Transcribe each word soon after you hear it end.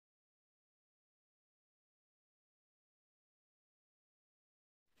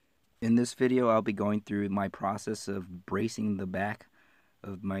In this video, I'll be going through my process of bracing the back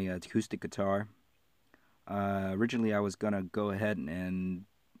of my acoustic guitar. Originally, I was going to go ahead and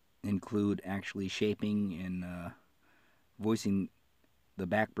include actually shaping and voicing the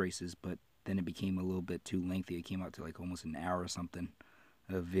back braces, but then it became a little bit too lengthy. It came out to like almost an hour or something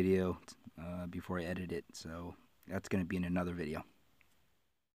of video before I edited it, so that's going to be in another video.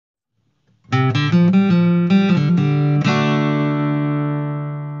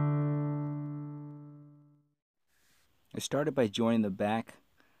 I started by joining the back.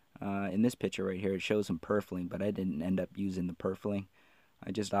 In this picture right here, it shows some purfling, but I didn't end up using the purfling.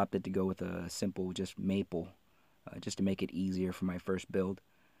 I just opted to go with a simple, just maple, just to make it easier for my first build.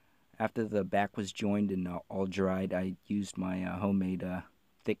 After the back was joined and all dried, I used my homemade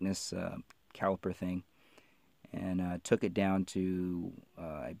thickness caliper thing and took it down to,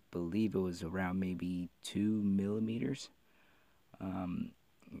 I believe it was around maybe 2 millimeters.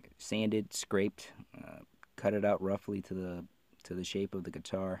 Sanded, scraped, cut it out roughly to the shape of the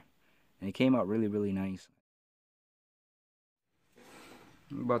guitar, and it came out really nice.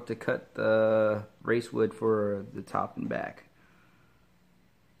 I'm about to cut the race wood for the top and back.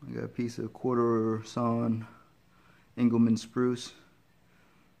 I got a piece of quarter sawn Engelmann spruce.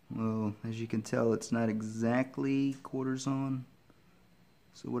 Well, as you can tell, it's not exactly quarter sawn.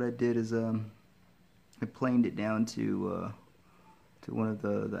 So what I did is I planed it down to one of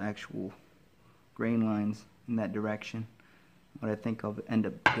the actual grain lines in that direction. What I think I'll end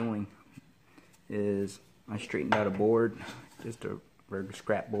up doing is I straightened out a board, just a regular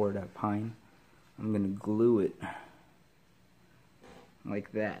scrap board out of pine. I'm going to glue it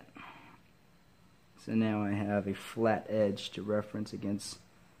like that. So now I have a flat edge to reference against,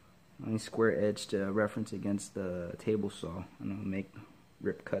 a square edge to reference against the table saw, and I'll make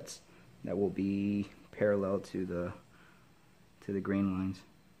rip cuts that will be parallel to the grain lines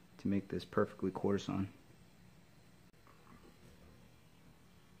to make this perfectly quarter sawn.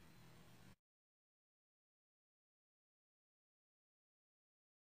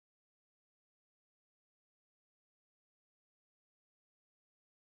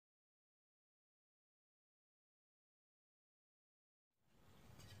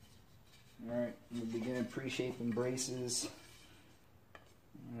 Alright, we'll begin pre-shaping braces.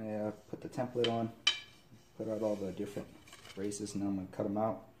 I put the template on, put out all the different braces, and now I'm going to cut them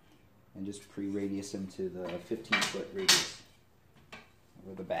out and just pre-radius them to the 15-foot radius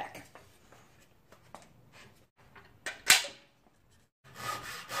over the back.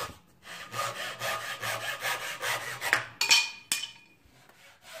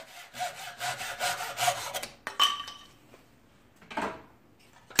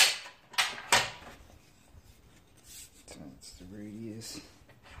 That's the radius.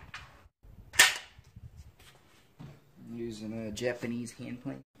 I'm using a Japanese hand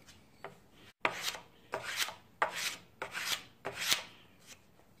plane.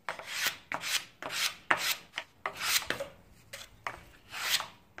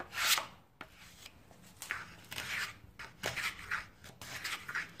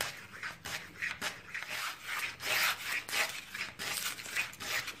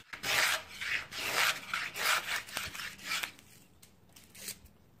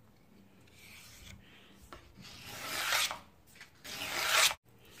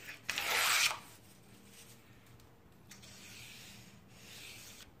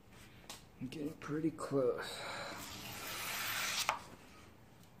 I'm getting pretty close.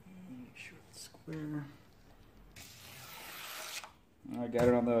 Make sure it's square. I got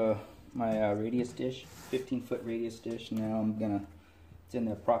it on my radius dish, 15-foot radius dish. Now it's in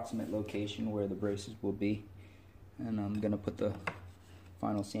the approximate location where the braces will be, and I'm gonna put the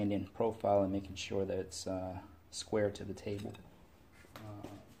final sand in profile and making sure that it's square to the table.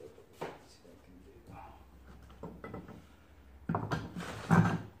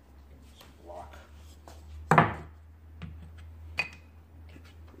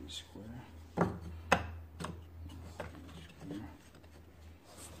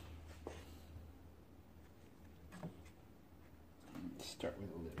 Start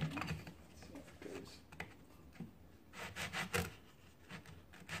with a lid. See how it goes.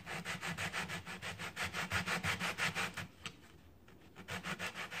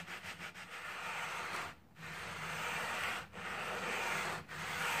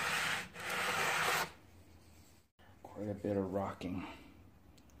 Quite a bit of rocking.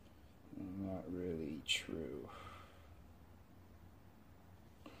 Not really true.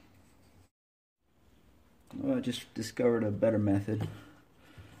 Well, I just discovered a better method.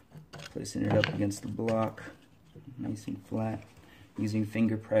 Placing it up against the block, nice and flat, using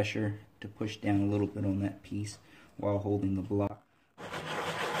finger pressure to push down a little bit on that piece while holding the block.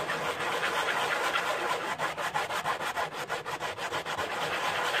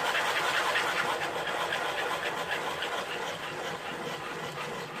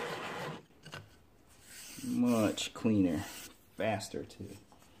 much cleaner, faster too.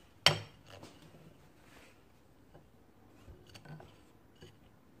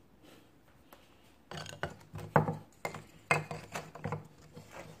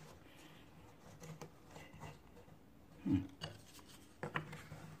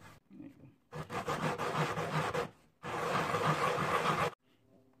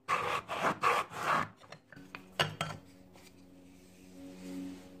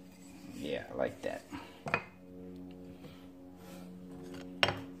 Yeah, I like that.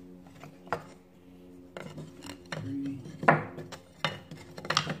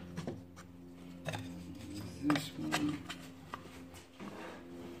 This one.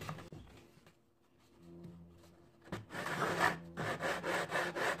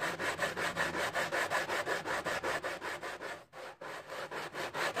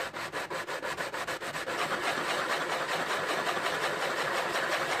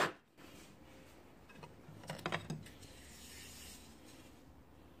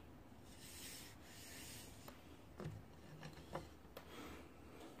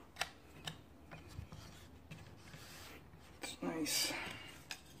 Nice.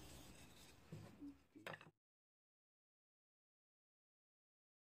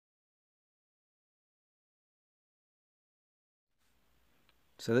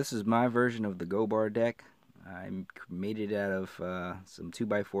 So this is my version of the Go Bar deck. I made it out of some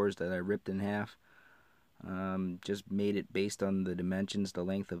 2x4s that I ripped in half. Just made it based on the dimensions, the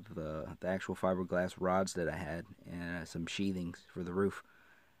length of the actual fiberglass rods that I had, and some sheathings for the roof.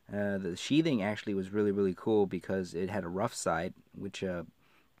 The sheathing actually was really cool because it had a rough side, which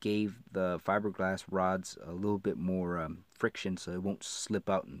gave the fiberglass rods a little bit more friction, so it won't slip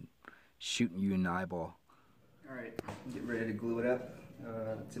out and shoot you in the eyeball. Alright, get ready to glue it up.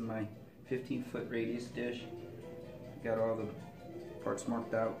 It's in my 15-foot radius dish. Got all the parts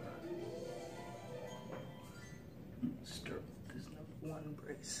marked out. Start with this #1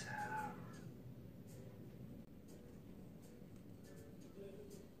 brace.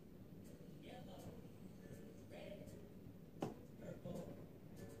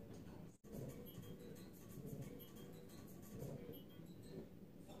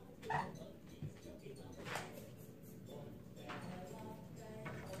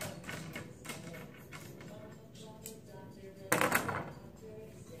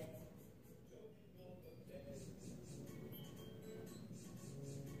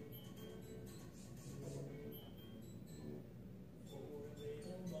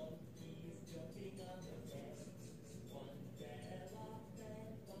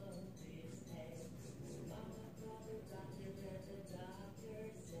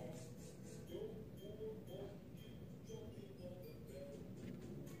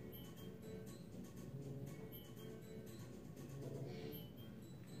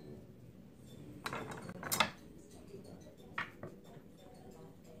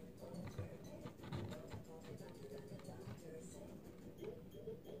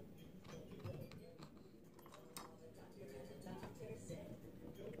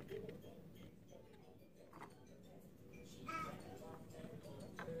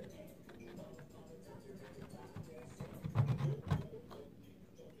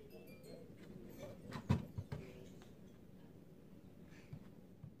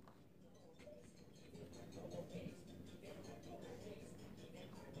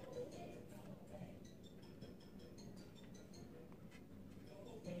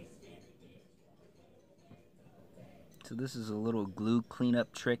 So this is a little glue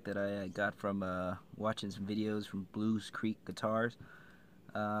cleanup trick that I got from watching some videos from Blues Creek Guitars.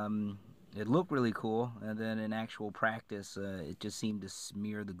 It looked really cool, and then in actual practice, it just seemed to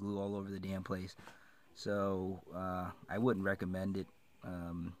smear the glue all over the damn place. So I wouldn't recommend it.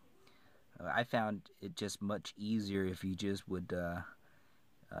 I found it just much easier if you just would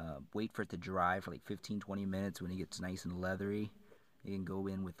wait for it to dry for like 15-20 minutes. When it gets nice and leathery, you can go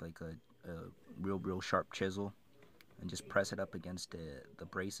in with like a real sharp chisel and just press it up against the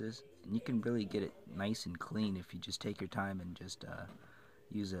braces, and you can really get it nice and clean if you just take your time and just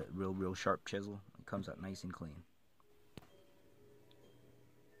use a real sharp chisel. It comes out nice and clean.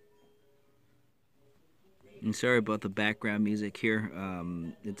 And sorry about the background music here.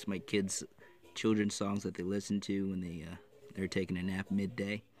 It's my kids' children's songs that they listen to when they're taking a nap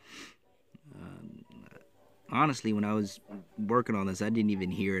midday. Honestly, when I was working on this, I didn't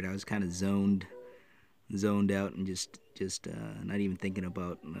even hear it. I was kind of zoned out and just not even thinking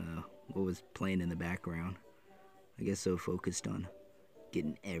about what was playing in the background. I guess so focused on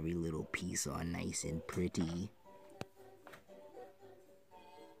getting every little piece on nice and pretty.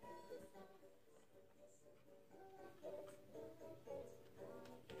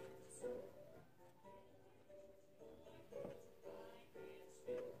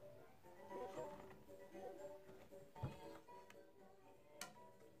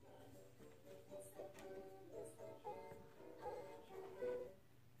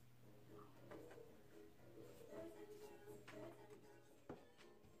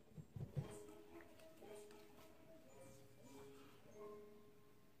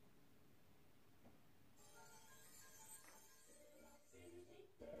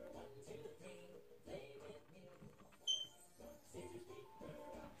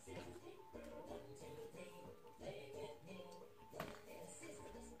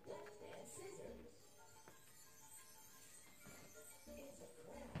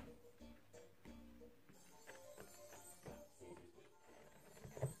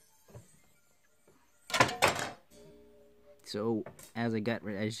 So as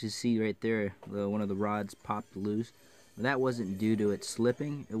you see right there, one of the rods popped loose. That wasn't due to it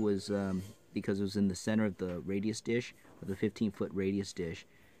slipping. It was because it was in the center of the radius dish, of the 15-foot radius dish,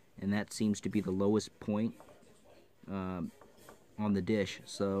 and that seems to be the lowest point on the dish.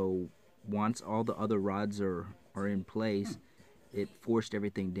 So once all the other rods are in place, it forced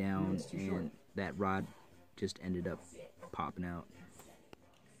everything down, and that rod just ended up popping out.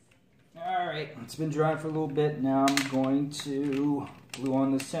 Alright, it's been drying for a little bit. Now I'm going to glue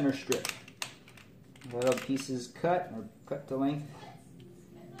on the center strip. Got all the pieces cut to length.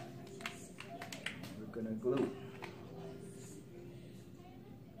 We're going to glue.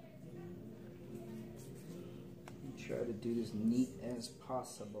 Try to do this neat as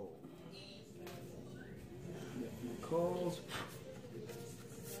possible. Get my coals.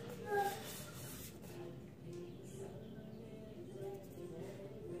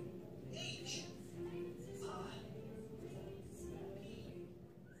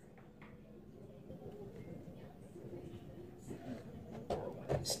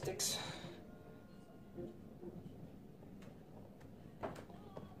 Sticks.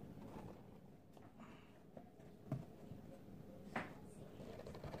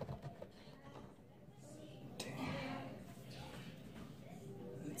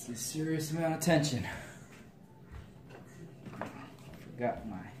 That's a serious amount of tension. Forgot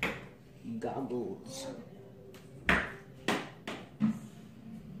my goggles. All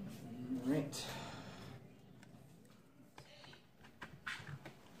right.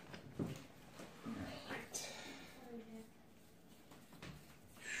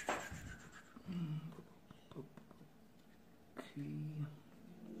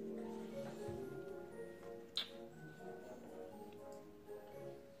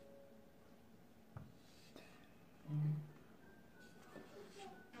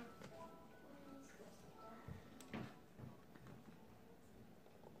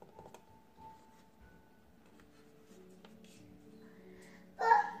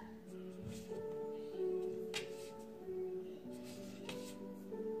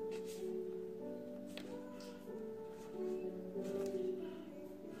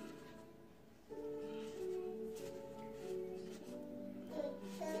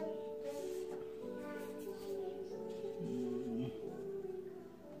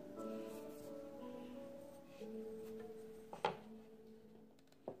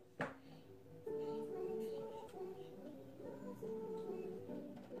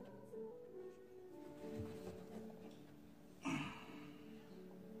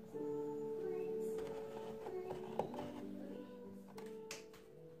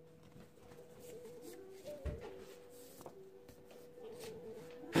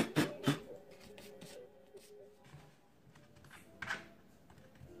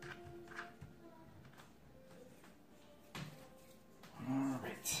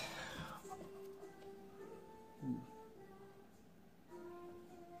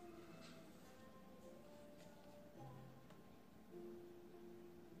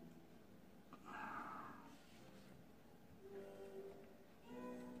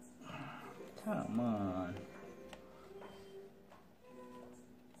 Come on.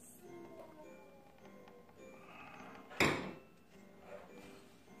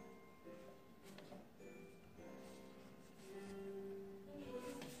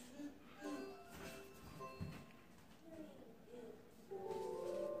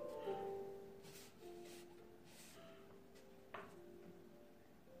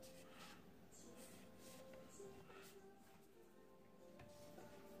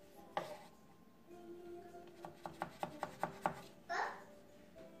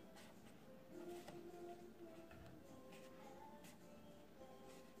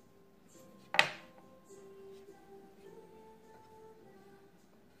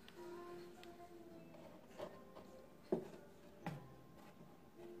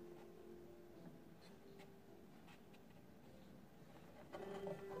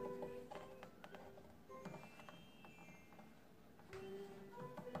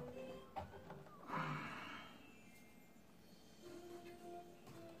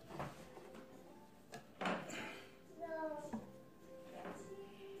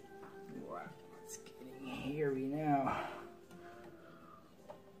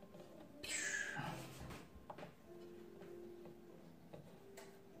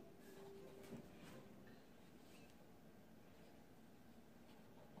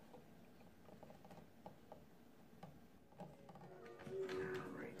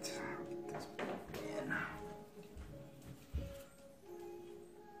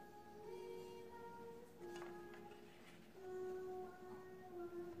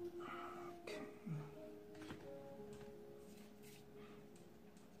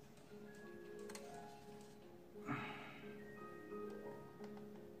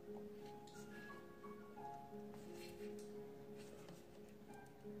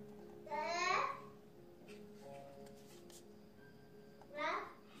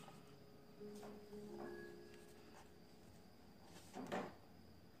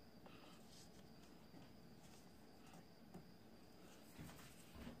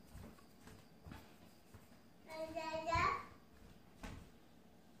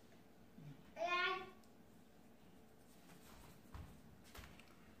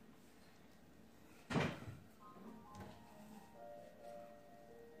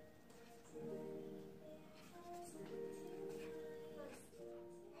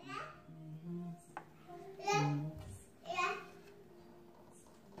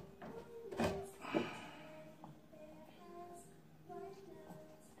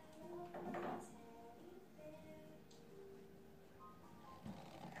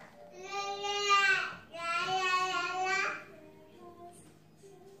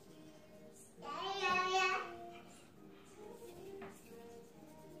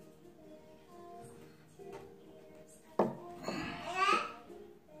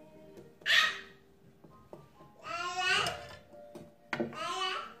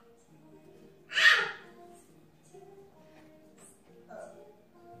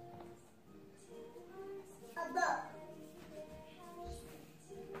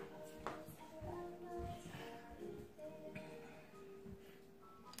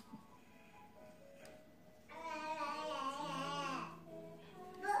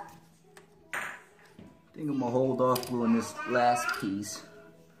 think I'm gonna hold off gluing this last piece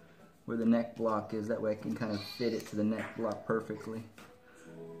where the neck block is. That way I can kind of fit it to the neck block perfectly.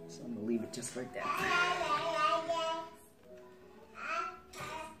 So I'm gonna leave it just like that.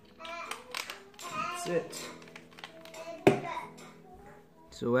 That's it.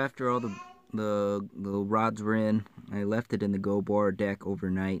 So after all the rods were in, I left it in the go bar deck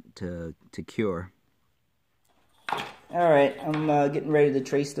overnight to cure. Alright, I'm getting ready to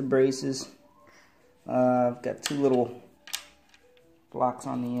trace the braces. I've got two little blocks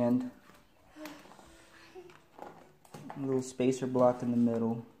on the end. A little spacer block in the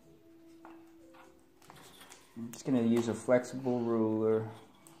middle. I'm just going to use a flexible ruler.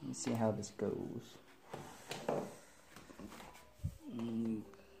 Let's see how this goes.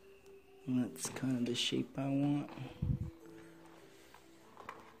 That's kind of the shape I want.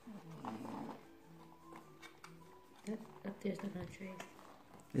 Up there's not a trace.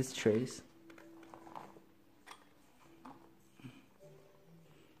 It's trace.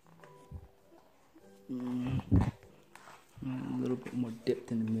 A little bit more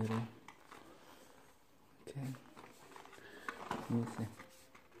dipped in the middle. Okay. Let me see.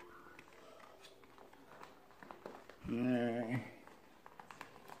 Alright.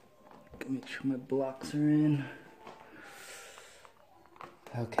 Make sure my blocks are in.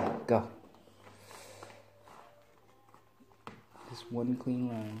 Okay, go. Just one clean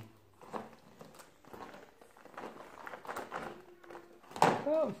line.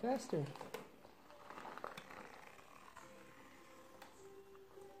 Oh, faster.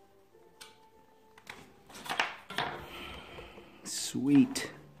 Sweet.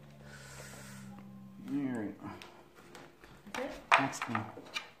 Alright. Next one.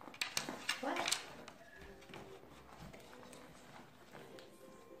 What?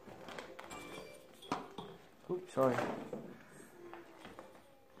 Oops, sorry.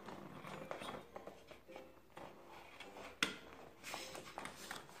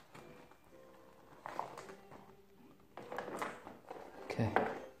 Okay,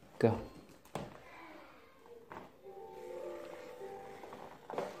 go.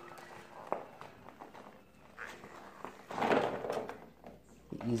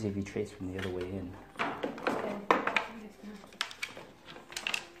 It'd be easy if you trace from the other way in.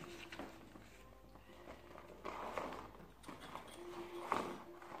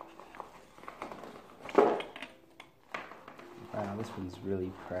 Wow, this one's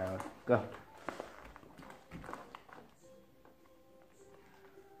really proud. Go.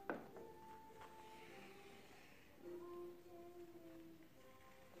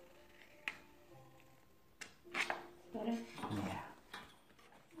 Better? Yeah.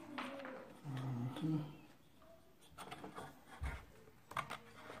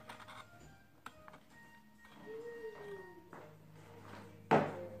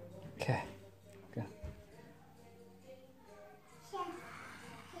 Okay, go.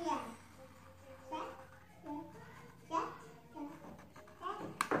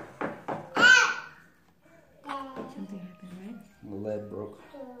 Something happened, right? The lead broke.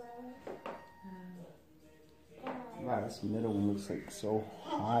 Wow, this middle one looks like so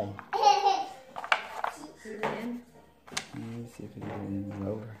high. Do it again. Let me see if I can get any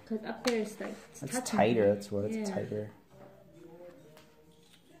lower. Because up there is like It's touching tighter, me. that's what, it's tighter.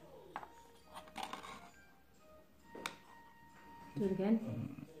 Do it again.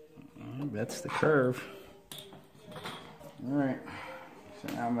 That's the curve. Alright,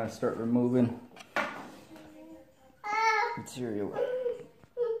 so now I'm going to start removing material.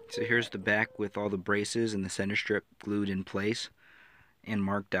 So here's the back with all the braces and the center strip glued in place and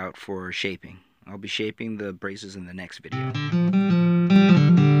marked out for shaping. I'll be shaping the braces in the next video.